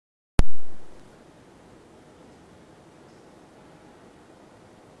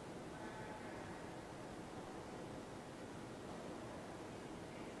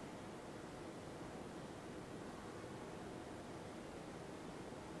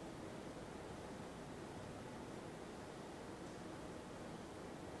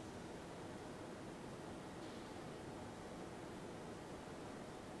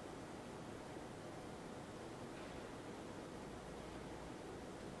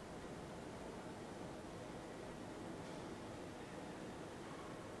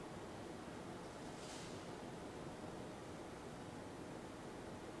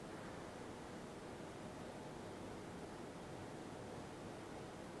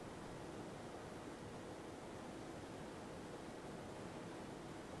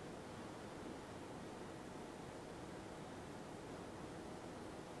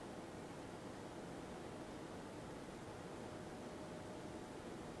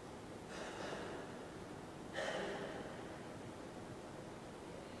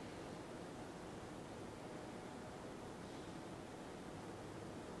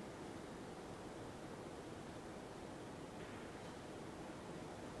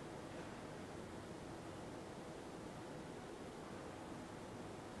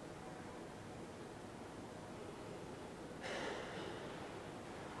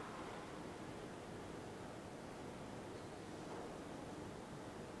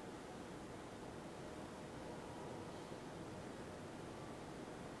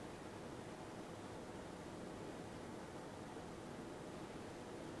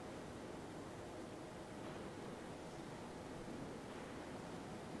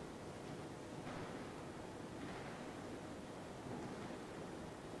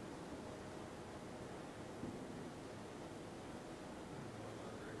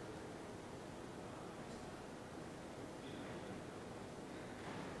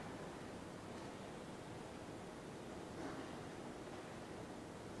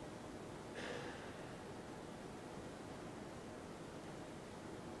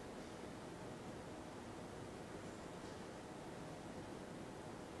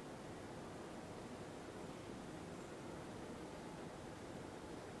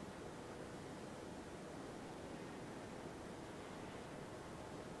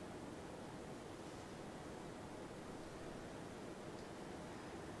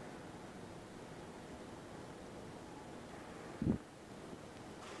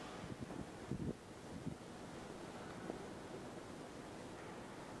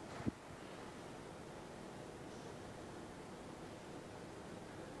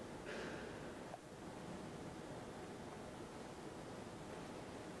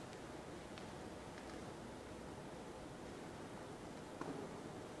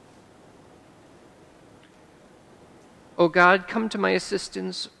O God, come to my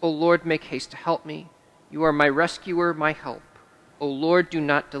assistance. O Lord, make haste to help me. You are my rescuer, my help. O Lord, do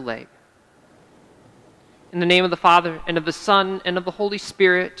not delay. In the name of the Father, and of the Son, and of the Holy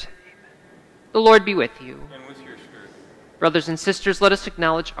Spirit, the Lord be with you. And with your spirit. Brothers and sisters, let us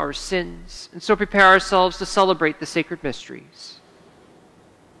acknowledge our sins, and so prepare ourselves to celebrate the sacred mysteries.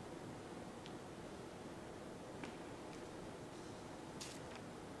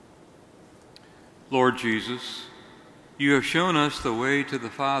 Lord Jesus, you have shown us the way to the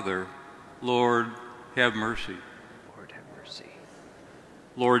Father. Lord, have mercy. Lord, have mercy.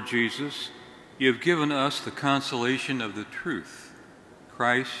 Lord Jesus, you have given us the consolation of the truth.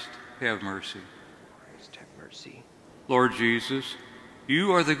 Christ, have mercy. Christ, have mercy. Lord Jesus,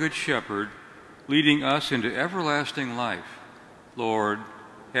 you are the Good Shepherd, leading us into everlasting life. Lord,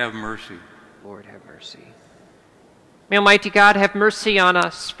 have mercy. Lord, have mercy. May Almighty God have mercy on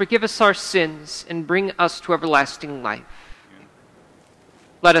us, forgive us our sins, and bring us to everlasting life. Amen.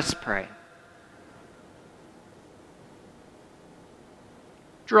 Let us pray.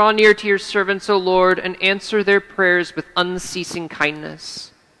 Draw near to your servants, O Lord, and answer their prayers with unceasing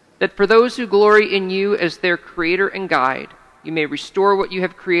kindness, that for those who glory in you as their Creator and Guide, you may restore what you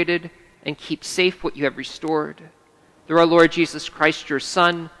have created and keep safe what you have restored. Through our Lord Jesus Christ, your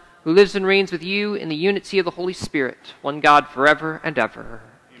Son, who lives and reigns with you in the unity of the Holy Spirit, one God forever and ever.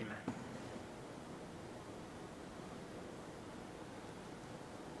 Amen.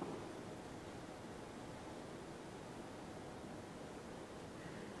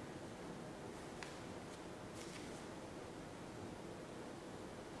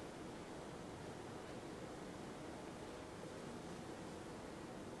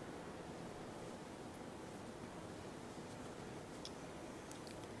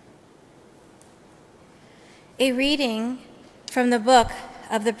 A reading from the book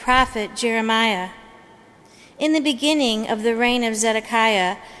of the prophet Jeremiah. In the beginning of the reign of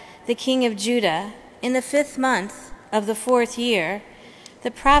Zedekiah, the king of Judah, in the 5th month of the 4th year,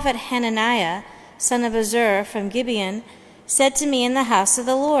 the prophet Hananiah, son of Azur from Gibeon, said to me in the house of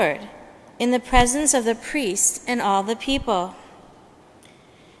the Lord, in the presence of the priests and all the people,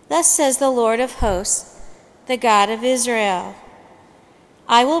 "Thus says the Lord of hosts, the God of Israel,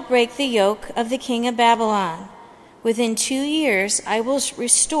 I will break the yoke of the king of Babylon. Within 2 years I will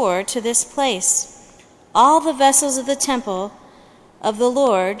restore to this place all the vessels of the temple of the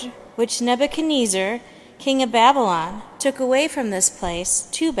Lord, which Nebuchadnezzar, king of Babylon, took away from this place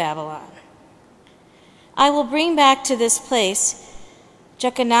to Babylon. I will bring back to this place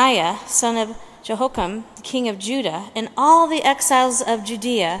Jeconiah, son of Jehoiakim, king of Judah, and all the exiles of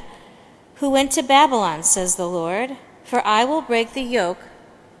Judea who went to Babylon, says the Lord, for I will break the yoke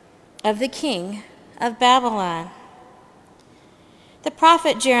of the king of Babylon." The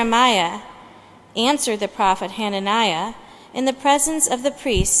prophet Jeremiah answered the prophet Hananiah in the presence of the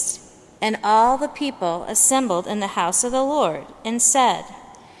priests and all the people assembled in the house of the Lord, and said,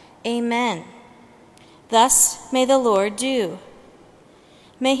 "Amen. Thus may the Lord do.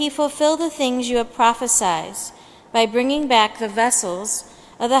 May he fulfill the things you have prophesied by bringing back the vessels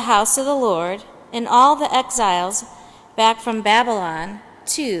of the house of the Lord and all the exiles back from Babylon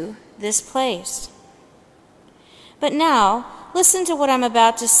to this place. But now, listen to what I'm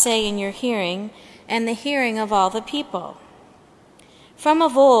about to say in your hearing and the hearing of all the people. From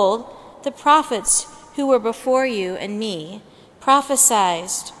of old, the prophets who were before you and me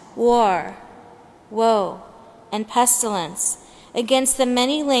prophesied war, woe, and pestilence against the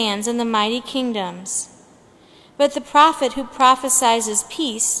many lands and the mighty kingdoms. But the prophet who prophesies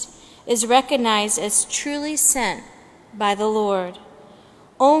peace is recognized as truly sent by the Lord,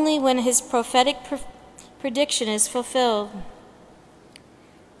 only when his prophetic prediction is fulfilled.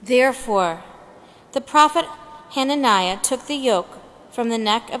 Therefore, the prophet Hananiah took the yoke from the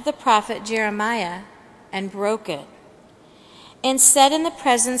neck of the prophet Jeremiah and broke it, and said in the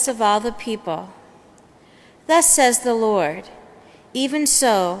presence of all the people, "Thus says the Lord, even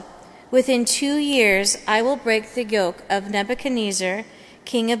so, within 2 years I will break the yoke of Nebuchadnezzar,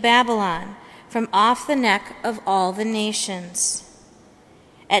 king of Babylon, from off the neck of all the nations."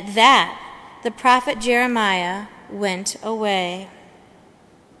 At that, the prophet Jeremiah went away.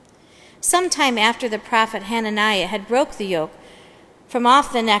 Sometime after the prophet Hananiah had broke the yoke from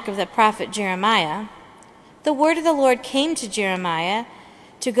off the neck of the prophet Jeremiah, the word of the Lord came to Jeremiah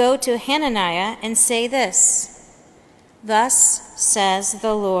to go to Hananiah and say this, "Thus says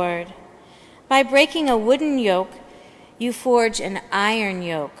the Lord, by breaking a wooden yoke, you forge an iron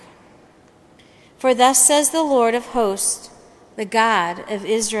yoke. For thus says the Lord of hosts, the God of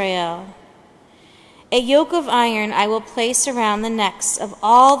Israel, a yoke of iron I will place around the necks of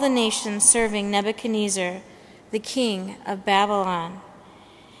all the nations serving Nebuchadnezzar, the king of Babylon.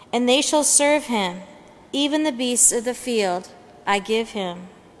 And they shall serve him, even the beasts of the field I give him.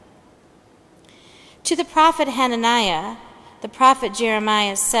 To the prophet Hananiah, the prophet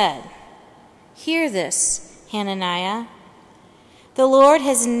Jeremiah said, Hear this, Hananiah. The Lord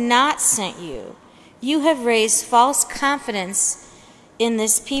has not sent you. You have raised false confidence in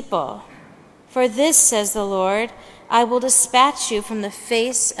this people. For this, says the Lord, I will dispatch you from the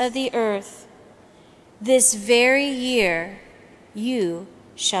face of the earth. This very year you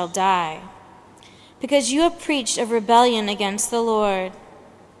shall die, because you have preached of rebellion against the Lord.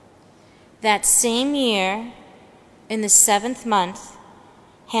 That same year, in the 7th month,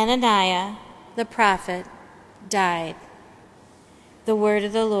 Hananiah the prophet died. The word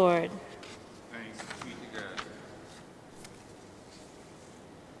of the Lord. Thanks be to God.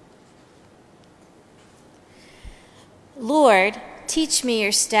 Lord, teach me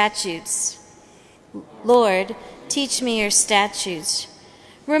your statutes. Lord, teach me your statutes.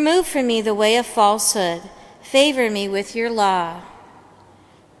 Remove from me the way of falsehood. Favor me with your law.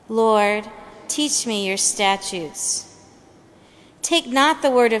 Lord, teach me your statutes. Take not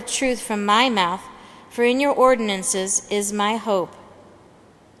the word of truth from my mouth, for in your ordinances is my hope.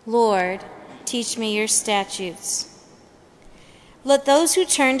 Lord, teach me your statutes. Let those who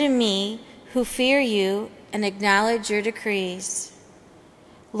turn to me, who fear you and acknowledge your decrees.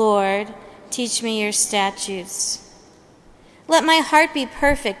 Lord, teach me your statutes. Let my heart be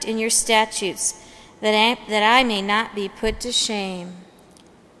perfect in your statutes, that I may not be put to shame.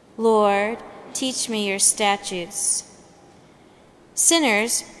 Lord, teach me your statutes.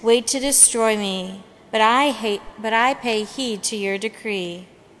 Sinners wait to destroy me, but I pay heed to your decree.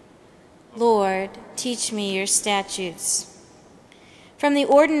 Lord, teach me your statutes. From the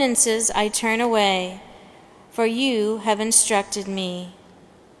ordinances I turn away, for you have instructed me.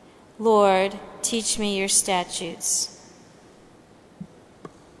 Lord, teach me your statutes.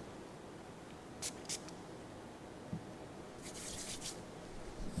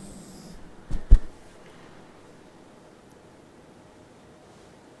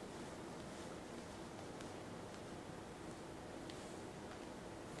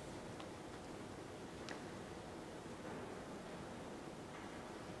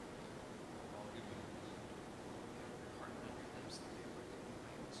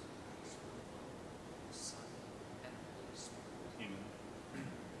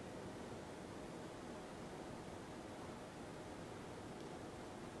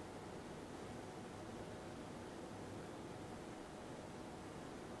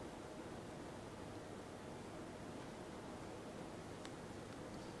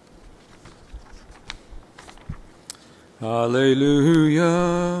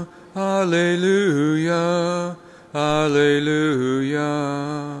 Alleluia, alleluia,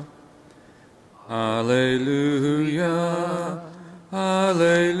 alleluia. Alleluia,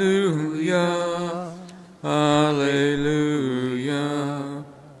 alleluia, alleluia.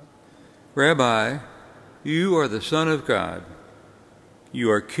 Rabbi, you are the Son of God.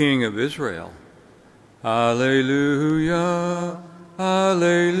 You are King of Israel. Alleluia,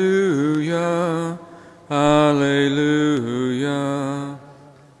 alleluia, alleluia.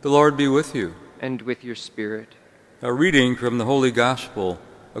 The Lord be with you. And with your spirit. A reading from the Holy Gospel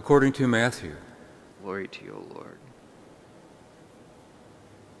according to Matthew. Glory to you, O Lord.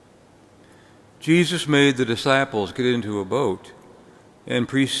 Jesus made the disciples get into a boat and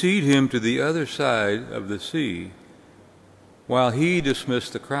precede him to the other side of the sea, while he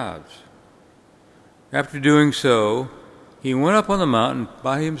dismissed the crowds. After doing so, he went up on the mountain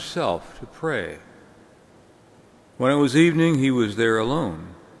by himself to pray. When it was evening, he was there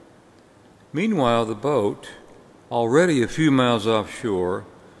alone. Meanwhile, the boat, already a few miles offshore,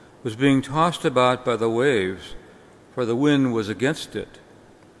 was being tossed about by the waves, for the wind was against it.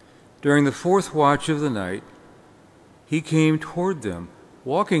 During the 4th watch of the night, he came toward them,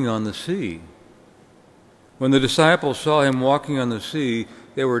 walking on the sea. When the disciples saw him walking on the sea,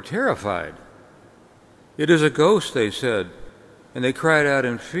 they were terrified. "It is a ghost," they said, and they cried out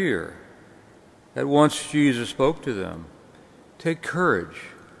in fear. At once Jesus spoke to them. "Take courage.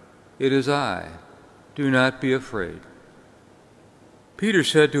 It is I. Do not be afraid." Peter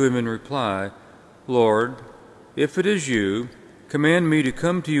said to him in reply, "Lord, if it is you, command me to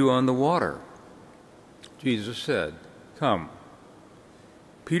come to you on the water." Jesus said, "Come."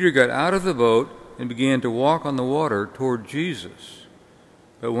 Peter got out of the boat and began to walk on the water toward Jesus.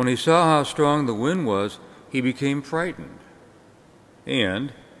 But when he saw how strong the wind was, he became frightened.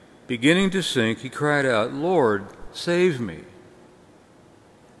 And, beginning to sink, he cried out, "Lord, save me."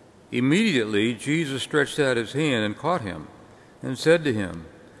 Immediately Jesus stretched out his hand and caught him, and said to him,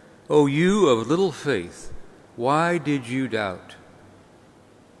 "O you of little faith, why did you doubt?"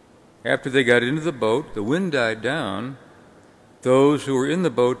 After they got into the boat, the wind died down. Those who were in the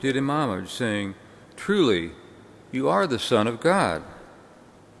boat did him homage, saying, "Truly, you are the Son of God."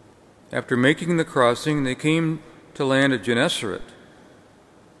 After making the crossing, they came to land at Gennesaret.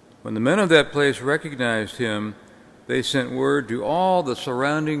 When the men of that place recognized him, they sent word to all the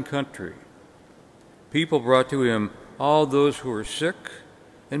surrounding country. People brought to him all those who were sick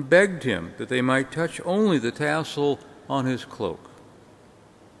and begged him that they might touch only the tassel on his cloak.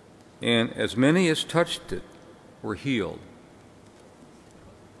 And as many as touched it were healed.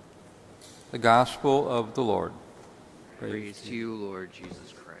 The Gospel of the Lord. Praise to you, Lord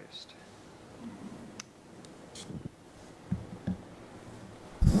Jesus Christ.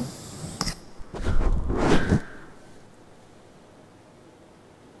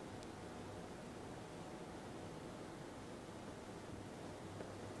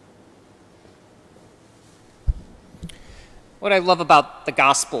 What I love about the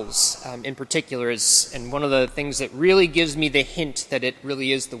Gospels in particular is, and one of the things that really gives me the hint that it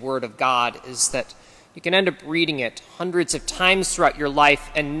really is the Word of God, is that you can end up reading it hundreds of times throughout your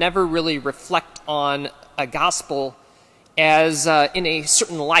life and never really reflect on a Gospel as in a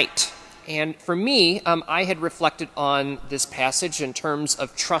certain light. And for me, I had reflected on this passage in terms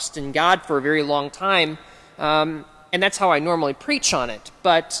of trust in God for a very long time, and that's how I normally preach on it.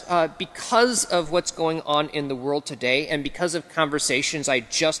 But because of what's going on in the world today, and because of conversations I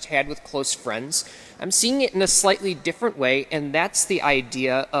just had with close friends, I'm seeing it in a slightly different way, and that's the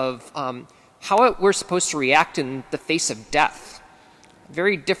idea of how we're supposed to react in the face of death.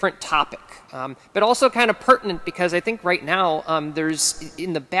 Very different topic, but also kind of pertinent, because I think right now there's,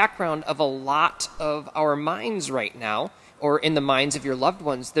 in the background of a lot of our minds right now, or in the minds of your loved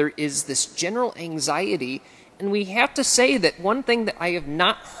ones, there is this general anxiety. And we have to say that one thing that I have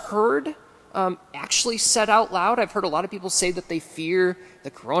not heard actually said out loud, I've heard a lot of people say that they fear the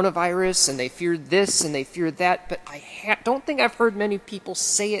coronavirus and they fear this and they fear that, but I don't think I've heard many people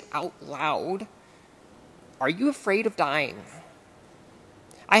say it out loud. Are you afraid of dying?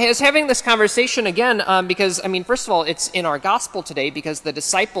 I was having this conversation again because, I mean, first of all, it's in our gospel today because the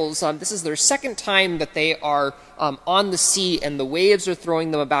disciples, this is their second time that they are on the sea and the waves are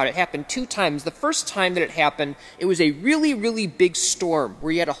throwing them about. It happened 2 times. The first time that it happened, it was a really, really big storm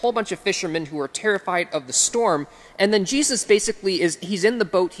where you had a whole bunch of fishermen who were terrified of the storm. And then Jesus basically he's in the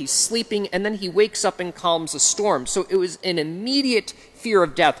boat, he's sleeping, and then he wakes up and calms the storm. So it was an immediate fear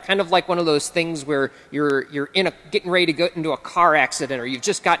of death, kind of like one of those things where you're getting ready to go into a car accident, or you've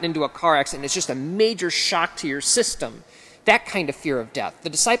just gotten into a car accident. It's just a major shock to your system. That kind of fear of death. The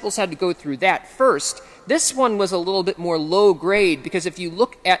disciples had to go through that first. This one was a little bit more low grade, because if you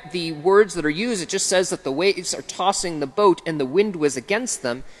look at the words that are used, it just says that the waves are tossing the boat and the wind was against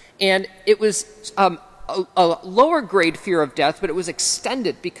them. And it was a lower grade fear of death, but it was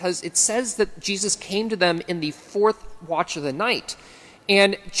extended because it says that Jesus came to them in the 4th watch of the night.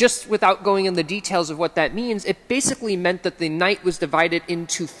 And just without going in the details of what that means, it basically meant that the night was divided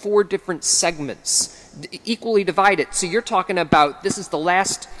into 4 different segments, equally divided. So you're talking about, this is the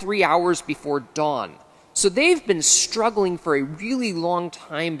last 3 hours before dawn. So they've been struggling for a really long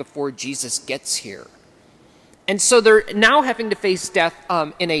time before Jesus gets here. And so they're now having to face death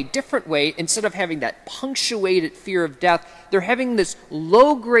in a different way. Instead of having that punctuated fear of death, they're having this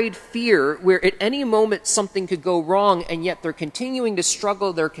low-grade fear where at any moment something could go wrong, and yet they're continuing to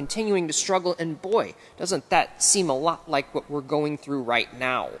struggle, and boy, doesn't that seem a lot like what we're going through right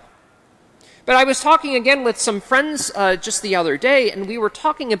now. But I was talking again with some friends just the other day, and we were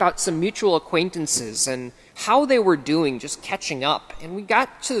talking about some mutual acquaintances and how they were doing, just catching up. And we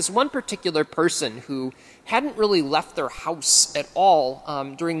got to this one particular person who hadn't really left their house at all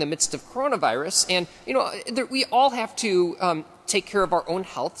during the midst of coronavirus. And, you know, we all have to take care of our own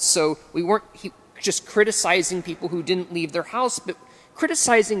health, so we weren't just criticizing people who didn't leave their house, but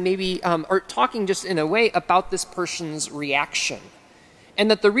criticizing maybe, or talking just in a way about this person's reaction. And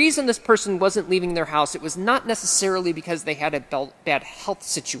that the reason this person wasn't leaving their house, it was not necessarily because they had a bad health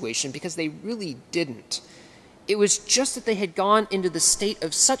situation, because they really didn't. It was just that they had gone into the state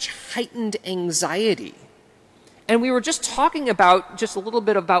of such heightened anxiety. And we were just talking about just a little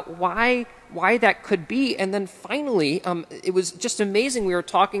bit about why that could be. And then finally, it was just amazing. We were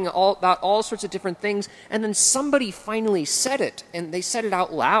talking about all sorts of different things. And then somebody finally said it, and they said it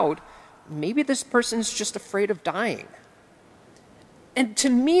out loud. Maybe this person's just afraid of dying. And to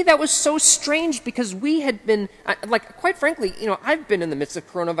me, that was so strange, because we had been, like, quite frankly, you know, I've been in the midst of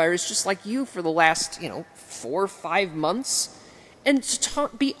coronavirus just like you for the last, 4 or 5 months. And to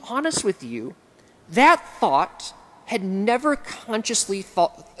be honest with you, that thought had never consciously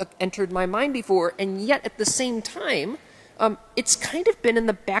entered my mind before, and yet at the same time, it's kind of been in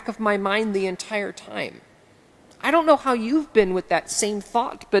the back of my mind the entire time. I don't know how you've been with that same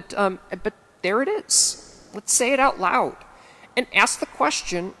thought, but there it is. Let's say it out loud and ask the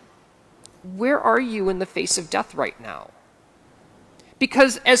question, where are you in the face of death right now?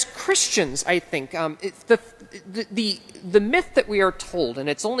 Because as Christians, I think, the myth that we are told, and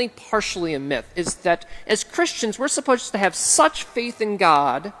it's only partially a myth, is that as Christians, we're supposed to have such faith in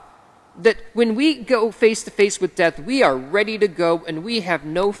God that when we go face to face with death, we are ready to go and we have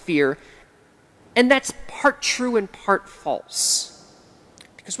no fear. And that's part true and part false.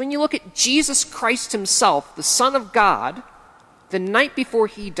 Because when you look at Jesus Christ himself, the Son of God, the night before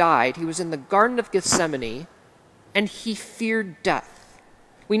he died, he was in the Garden of Gethsemane, and he feared death.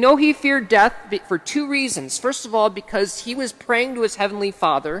 We know he feared death for two reasons. First of all, because he was praying to his heavenly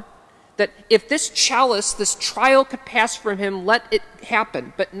Father that if this chalice, this trial could pass from him, let it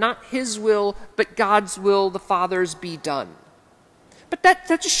happen, but not his will, but God's will, the Father's, be done. But that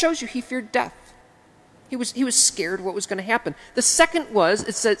just shows you he feared death. He was scared what was going to happen. The second was,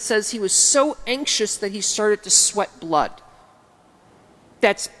 it says he was so anxious that he started to sweat blood.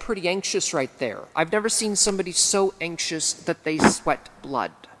 That's pretty anxious right there. I've never seen somebody so anxious that they sweat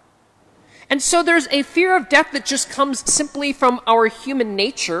blood. And so there's a fear of death that just comes simply from our human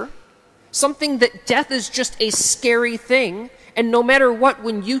nature, something that death is just a scary thing, and no matter what,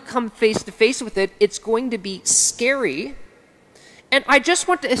 when you come face to face with it, it's going to be scary. And I just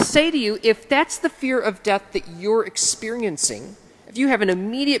want to say to you, if that's the fear of death that you're experiencing, if you have an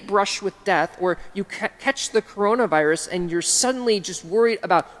immediate brush with death, or you catch the coronavirus and you're suddenly just worried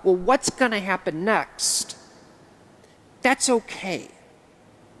about, well, what's going to happen next? That's okay.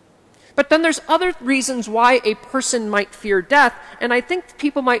 But then there's other reasons why a person might fear death, and I think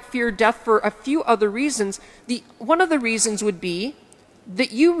people might fear death for a few other reasons. One of the reasons would be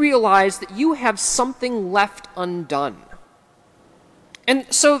that you realize that you have something left undone.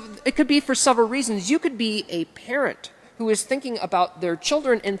 And so it could be for several reasons. You could be a parent who is thinking about their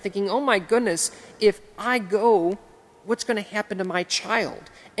children and thinking, oh my goodness, if I go, what's going to happen to my child?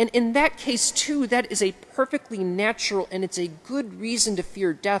 And in that case, too, that is a perfectly natural and it's a good reason to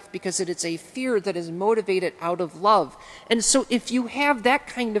fear death because it is a fear that is motivated out of love. And so if you have that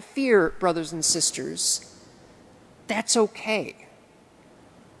kind of fear, brothers and sisters, that's okay.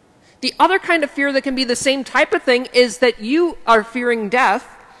 The other kind of fear that can be the same type of thing is that you are fearing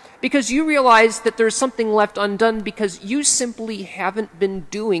death because you realize that there's something left undone because you simply haven't been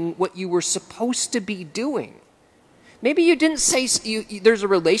doing what you were supposed to be doing. Maybe you didn't say there's a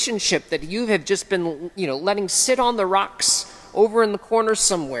relationship that you have just been, letting sit on the rocks over in the corner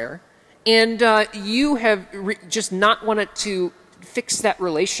somewhere, and you have just not wanted to fix that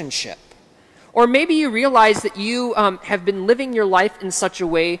relationship. Or maybe you realize that you have been living your life in such a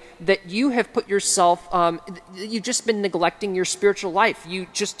way that you have put yourself, you've just been neglecting your spiritual life. You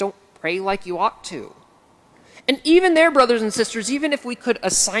just don't pray like you ought to. And even there, brothers and sisters, even if we could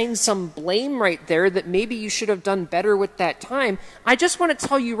assign some blame right there that maybe you should have done better with that time, I just want to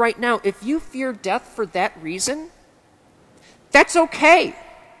tell you right now, if you fear death for that reason, that's okay.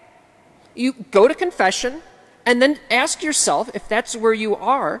 You go to confession and then ask yourself, if that's where you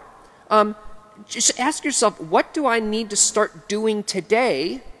are, just ask yourself, what do I need to start doing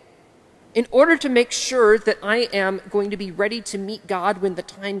today in order to make sure that I am going to be ready to meet God when the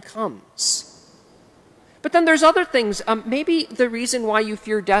time comes? But then there's other things. Maybe the reason why you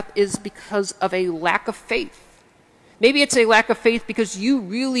fear death is because of a lack of faith. Maybe it's a lack of faith because you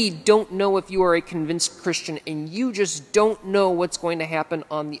really don't know if you are a convinced Christian and you just don't know what's going to happen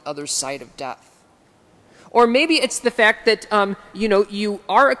on the other side of death. Or maybe it's the fact that, you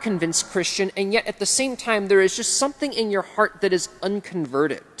are a convinced Christian, and yet at the same time there is just something in your heart that is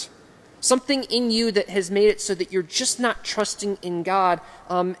unconverted. Something in you that has made it so that you're just not trusting in God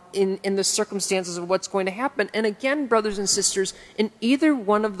in the circumstances of what's going to happen. And again, brothers and sisters, in either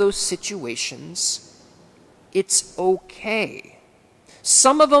one of those situations, it's okay.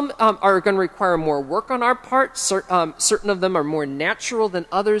 Some of them are going to require more work on our part. Certain of them are more natural than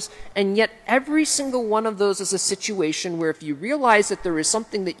others. And yet every single one of those is a situation where if you realize that there is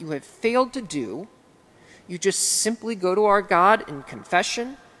something that you have failed to do, you just simply go to our God in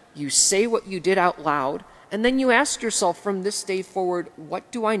confession, you say what you did out loud, and then you ask yourself from this day forward, what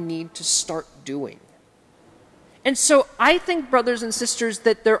do I need to start doing? And so I think, brothers and sisters,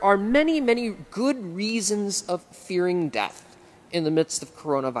 that there are many, many good reasons of fearing death in the midst of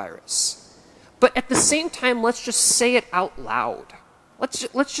coronavirus. But at the same time, let's just say it out loud.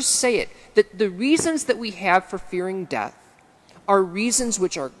 Let's just say it, that the reasons that we have for fearing death are reasons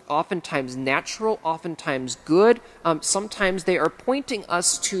which are oftentimes natural, oftentimes good. Sometimes they are pointing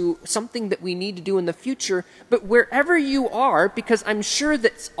us to something that we need to do in the future. But wherever you are, because I'm sure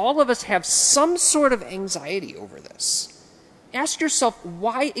that all of us have some sort of anxiety over this, ask yourself,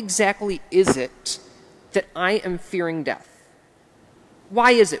 why exactly is it that I am fearing death?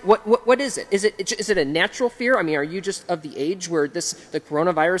 Why is it? What is it? Is it a natural fear? I mean, are you just of the age where the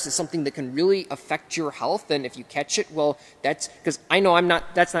coronavirus is something that can really affect your health, and if you catch it, well, that's because I know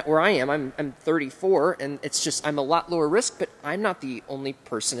that's not where I am. I'm 34, and it's just I'm a lot lower risk, but I'm not the only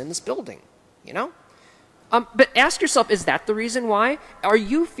person in this building, you know? But ask yourself, is that the reason why? Are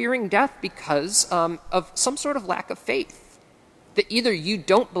you fearing death because of some sort of lack of faith? That either you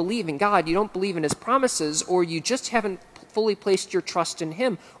don't believe in God, you don't believe in His promises, or you just haven't fully placed your trust in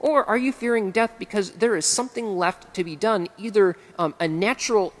Him? Or are you fearing death because there is something left to be done, either a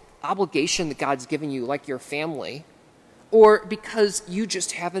natural obligation that God's given you, like your family, or because you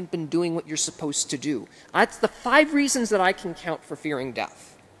just haven't been doing what you're supposed to do? That's the 5 reasons that I can count for fearing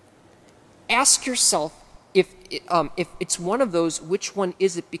death. Ask yourself, if it's one of those, which one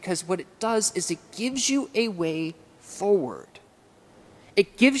is it? Because what it does is it gives you a way forward.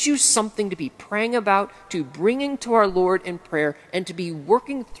 It gives you something to be praying about, to bringing to our Lord in prayer, and to be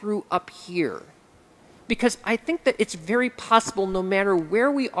working through up here. Because I think that it's very possible, no matter where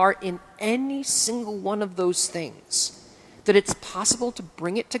we are in any single one of those things, that it's possible to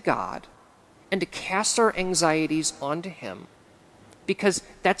bring it to God and to cast our anxieties onto Him. Because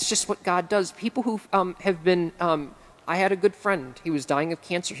that's just what God does. People who have been... I had a good friend. He was dying of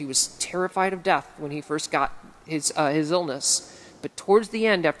cancer. He was terrified of death when he first got his illness. But towards the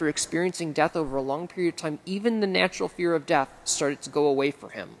end, after experiencing death over a long period of time, even the natural fear of death started to go away for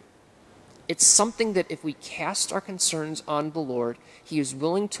him. It's something that if we cast our concerns on the Lord, He is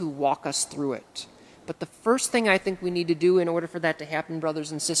willing to walk us through it. But the first thing I think we need to do in order for that to happen,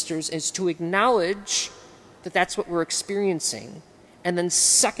 brothers and sisters, is to acknowledge that that's what we're experiencing. And then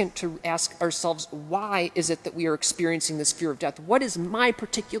second, to ask ourselves, why is it that we are experiencing this fear of death? What is my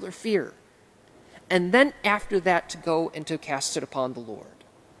particular fear? And then after that, to go and to cast it upon the Lord.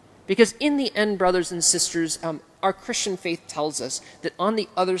 Because in the end, brothers and sisters, our Christian faith tells us that on the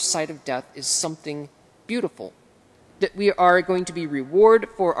other side of death is something beautiful. That we are going to be rewarded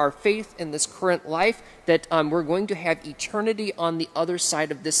for our faith in this current life, that we're going to have eternity on the other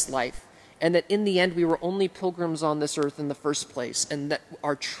side of this life, and that in the end we were only pilgrims on this earth in the first place, and that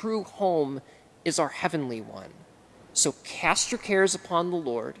our true home is our heavenly one. So cast your cares upon the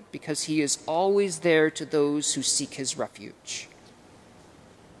Lord, because He is always there to those who seek His refuge.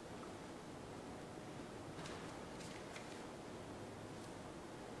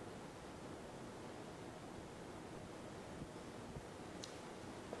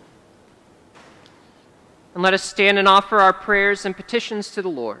 And let us stand and offer our prayers and petitions to the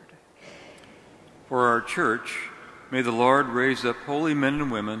Lord. For our church, may the Lord raise up holy men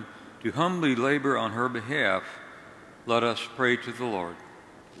and women to humbly labor on her behalf. Let us pray to the Lord.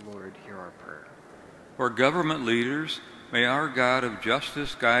 Lord, hear our prayer. For government leaders, may our God of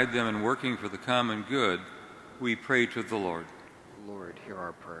justice guide them in working for the common good. We pray to the Lord. Lord, hear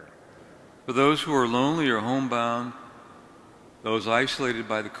our prayer. For those who are lonely or homebound, those isolated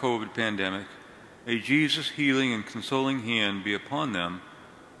by the COVID pandemic, may Jesus' healing and consoling hand be upon them.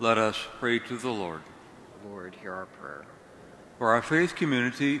 Let us pray to the Lord. Lord, hear our prayer. For our faith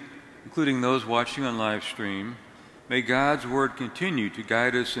community, including those watching on live stream, may God's word continue to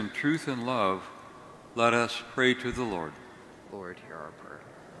guide us in truth and love. Let us pray to the Lord. Lord, hear our prayer.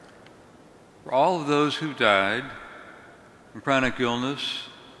 For all of those who died from chronic illness,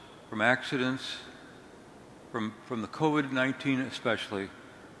 from accidents, from the COVID-19 especially,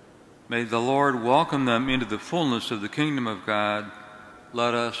 may the Lord welcome them into the fullness of the kingdom of God.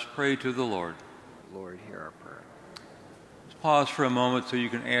 Let us pray to the Lord. Lord, hear our prayer. Let's pause for a moment so you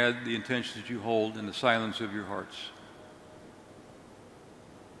can add the intentions that you hold in the silence of your hearts.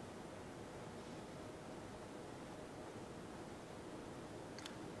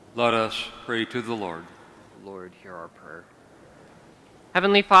 Let us pray to the Lord. Lord, hear our prayer.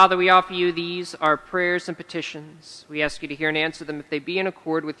 Heavenly Father, we offer You these, our prayers and petitions. We ask You to hear and answer them if they be in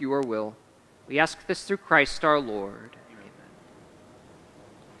accord with Your will. We ask this through Christ our Lord.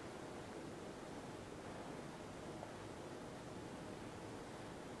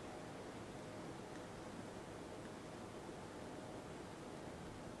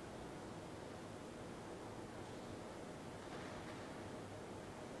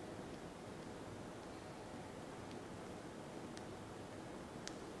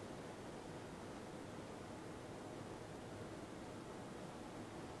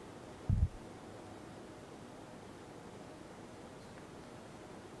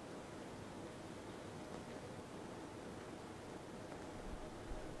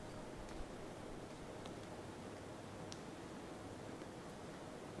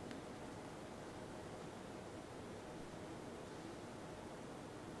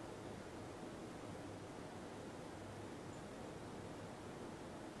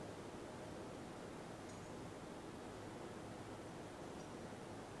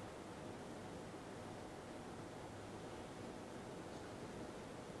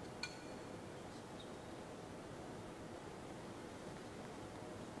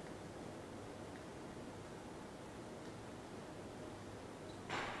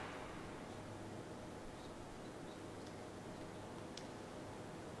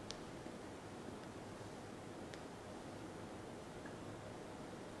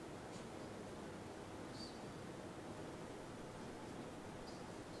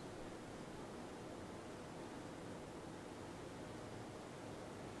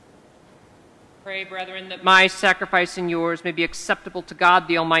 Pray, brethren, that my sacrifice and yours may be acceptable to God,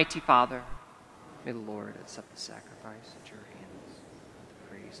 the Almighty Father. May the Lord accept the sacrifice at your hands, the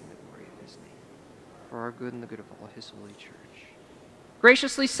praise and the glory of his name, for our good and the good of all his holy church.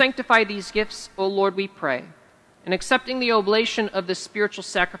 Graciously sanctify these gifts, O Lord, we pray, and accepting the oblation of this spiritual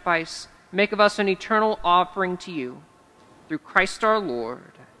sacrifice, make of us an eternal offering to you. Through Christ our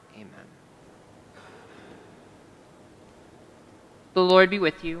Lord. Amen. The Lord be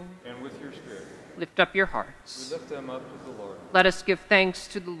with you. And with your spirit. Lift up your hearts. We lift them up to the Lord. Let us give thanks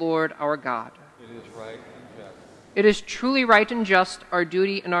to the Lord our God. It is right and just. It is truly right and just, our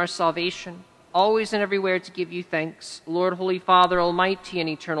duty and our salvation, always and everywhere to give you thanks, Lord, Holy Father, Almighty and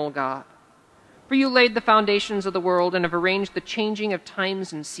eternal God. For you laid the foundations of the world and have arranged the changing of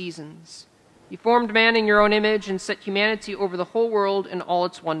times and seasons. You formed man in your own image and set humanity over the whole world in all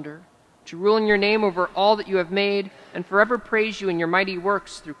its wonder, to rule in your name over all that you have made, and forever praise you in your mighty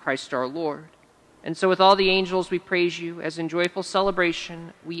works through Christ our Lord. And so with all the angels we praise you, as in joyful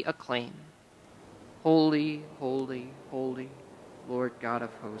celebration we acclaim. Holy, holy, holy, Lord God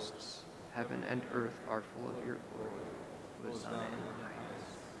of hosts, heaven and earth are full of your glory. Hosanna in the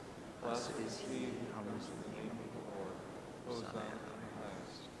highest. Blessed is he who comes in the name of the Lord. Hosanna in the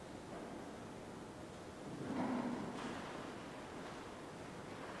highest.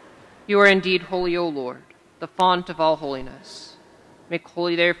 You are indeed holy, O Lord, the font of all holiness. Make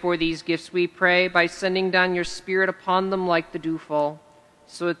holy, therefore, these gifts, we pray, by sending down your Spirit upon them like the dewfall,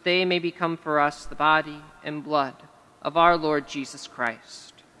 so that they may become for us the body and blood of our Lord Jesus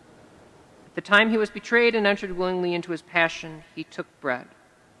Christ. At the time he was betrayed and entered willingly into his passion, he took bread,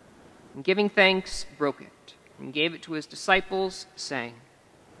 and giving thanks, broke it, and gave it to his disciples, saying,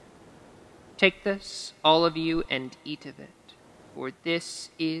 "Take this, all of you, and eat of it, for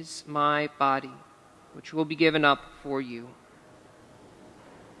this is my body, which will be given up for you."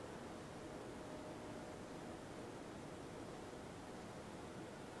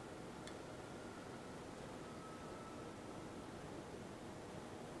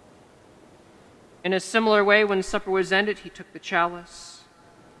 In a similar way, when supper was ended, he took the chalice.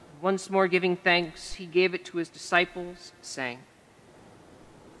 Once more giving thanks, he gave it to his disciples, saying,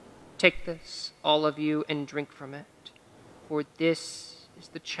 "Take this, all of you, and drink from it, for this is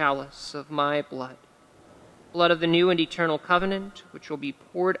the chalice of my blood, blood of the new and eternal covenant, which will be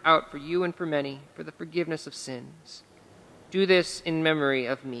poured out for you and for many for the forgiveness of sins. Do this in memory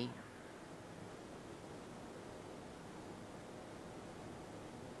of me."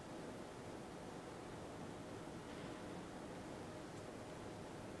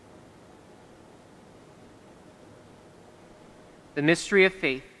 The mystery of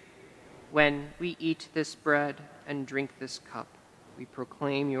faith. When we eat this bread and drink this cup, we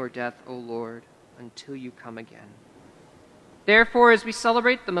proclaim your death, O Lord, until you come again. Therefore, as we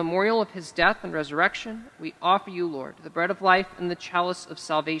celebrate the memorial of his death and resurrection, we offer you, Lord, the bread of life and the chalice of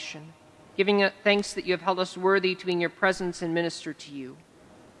salvation, giving thanks that you have held us worthy to be in your presence and minister to you.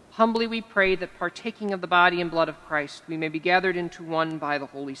 Humbly we pray that, partaking of the body and blood of Christ, we may be gathered into one by the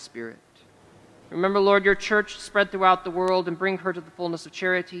Holy Spirit. Remember, Lord, your church spread throughout the world and bring her to the fullness of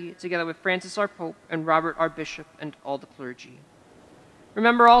charity, together with Francis our Pope and Robert our Bishop and all the clergy.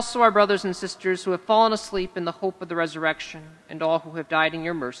 Remember also our brothers and sisters who have fallen asleep in the hope of the resurrection, and all who have died in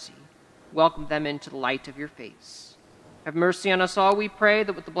your mercy. Welcome them into the light of your face. Have mercy on us all, we pray,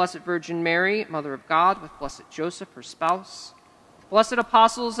 that with the Blessed Virgin Mary, Mother of God, with blessed Joseph, her spouse, with blessed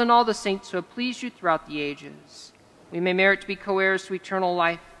apostles and all the saints who have pleased you throughout the ages, we may merit to be co-heirs to eternal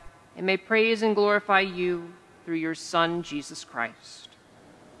life, and may praise and glorify you through your Son, Jesus Christ.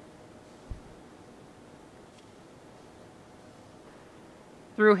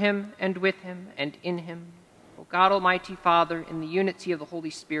 Through him, and with him, and in him, O God, Almighty Father, in the unity of the Holy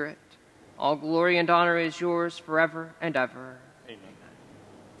Spirit, all glory and honor is yours forever and ever. Amen.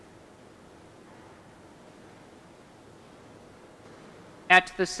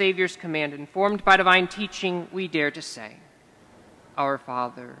 At the Savior's command, informed by divine teaching, we dare to say, Our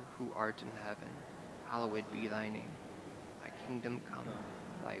Father, who art in heaven, hallowed be thy name. Thy kingdom come,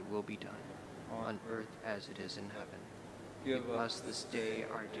 thy will be done, on earth as it is in heaven. Give us this day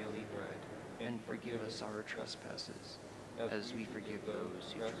our daily bread, and forgive us our trespasses, as we forgive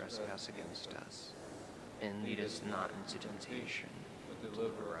those who trespass against us. And lead us not into temptation, but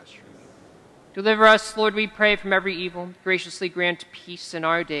deliver us from evil. Deliver us, Lord, we pray, from every evil. Graciously grant peace in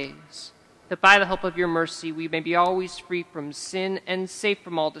our days, that by the help of your mercy we may be always free from sin and safe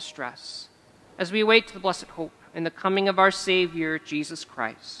from all distress, as we await the blessed hope and the coming of our Savior, Jesus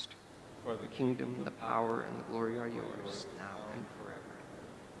Christ. For the kingdom, the power, and the glory are yours, now and forever.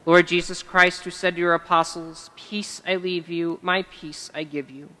 Lord Jesus Christ, who said to your apostles, "Peace I leave you, my peace I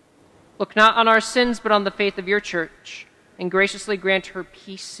give you," Look not on our sins, but on the faith of your church, and graciously grant her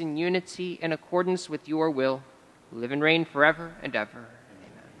peace and unity in accordance with your will, who live and reign forever and ever.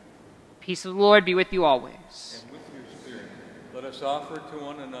 Amen. Peace of the Lord be with you always. And with your spirit, let us offer to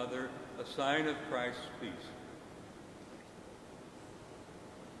one another a sign of Christ's peace.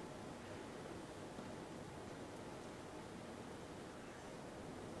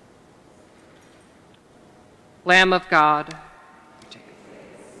 Lamb of God,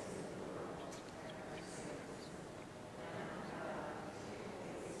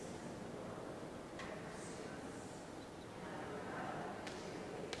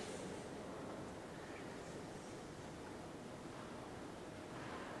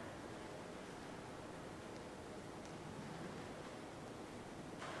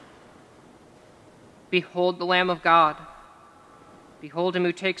 behold the Lamb of God. Behold him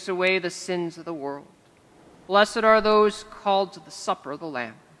who takes away the sins of the world. Blessed are those called to the supper of the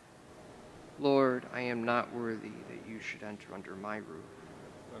Lamb. Lord, I am not worthy that you should enter under my roof.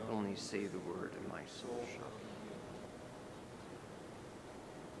 Only say the word, and my soul shall be.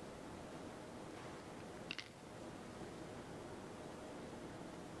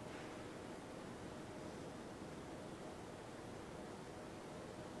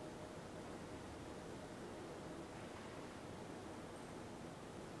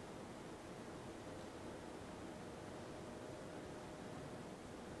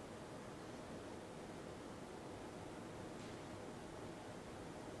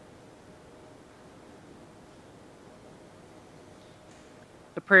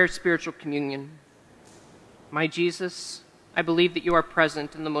 The prayer of spiritual communion. My Jesus, I believe that you are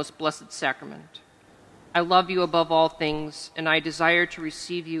present in the most blessed sacrament. I love you above all things, and I desire to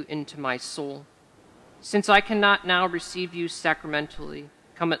receive you into my soul. Since I cannot now receive you sacramentally,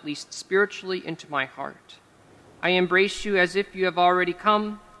 come at least spiritually into my heart. I embrace you as if you have already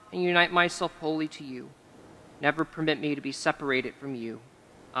come, and unite myself wholly to you. Never permit me to be separated from you.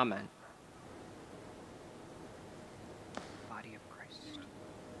 Amen. Body of Christ.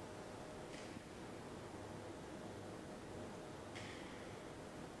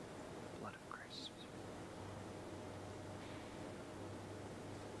 Blood of Christ.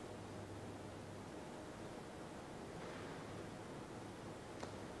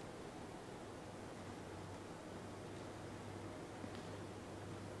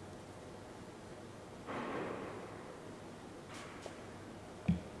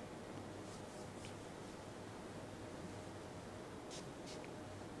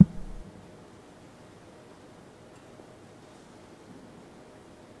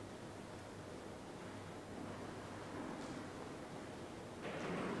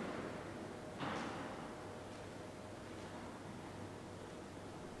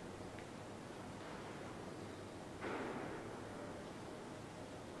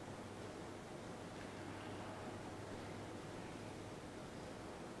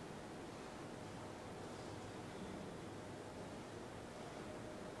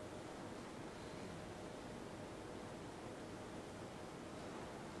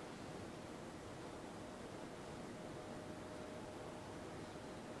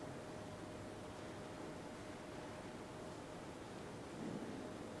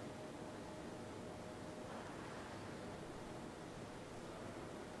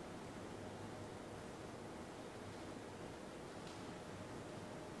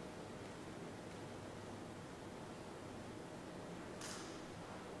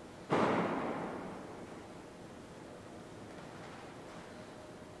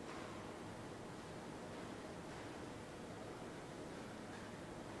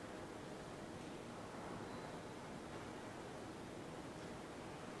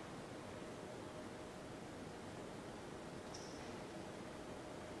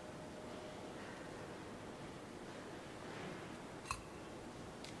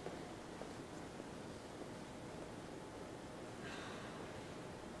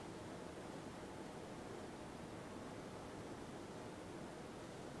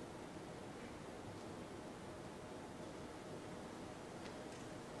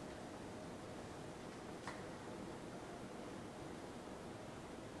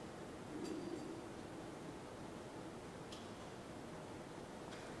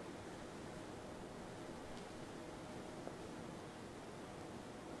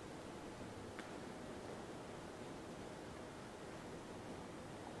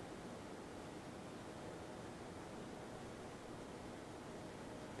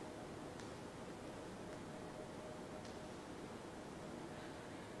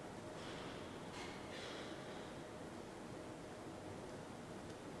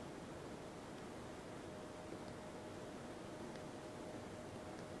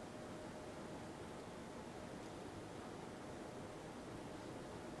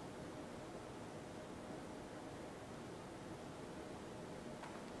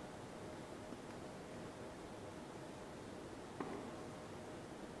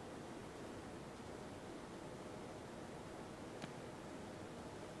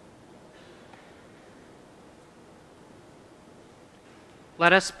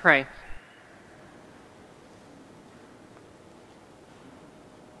 Let us pray.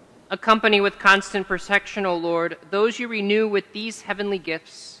 Accompany with constant protection, O Lord, those you renew with these heavenly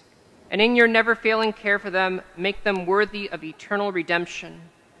gifts, and in your never-failing care for them, make them worthy of eternal redemption.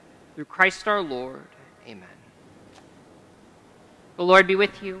 Through Christ our Lord. Amen. The Lord be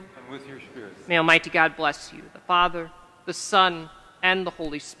with you. And with your spirit. May Almighty God bless you, the Father, the Son, and the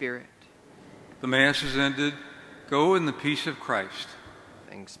Holy Spirit. The Mass is ended. Go in the peace of Christ.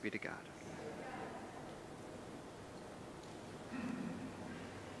 Thanks be to God.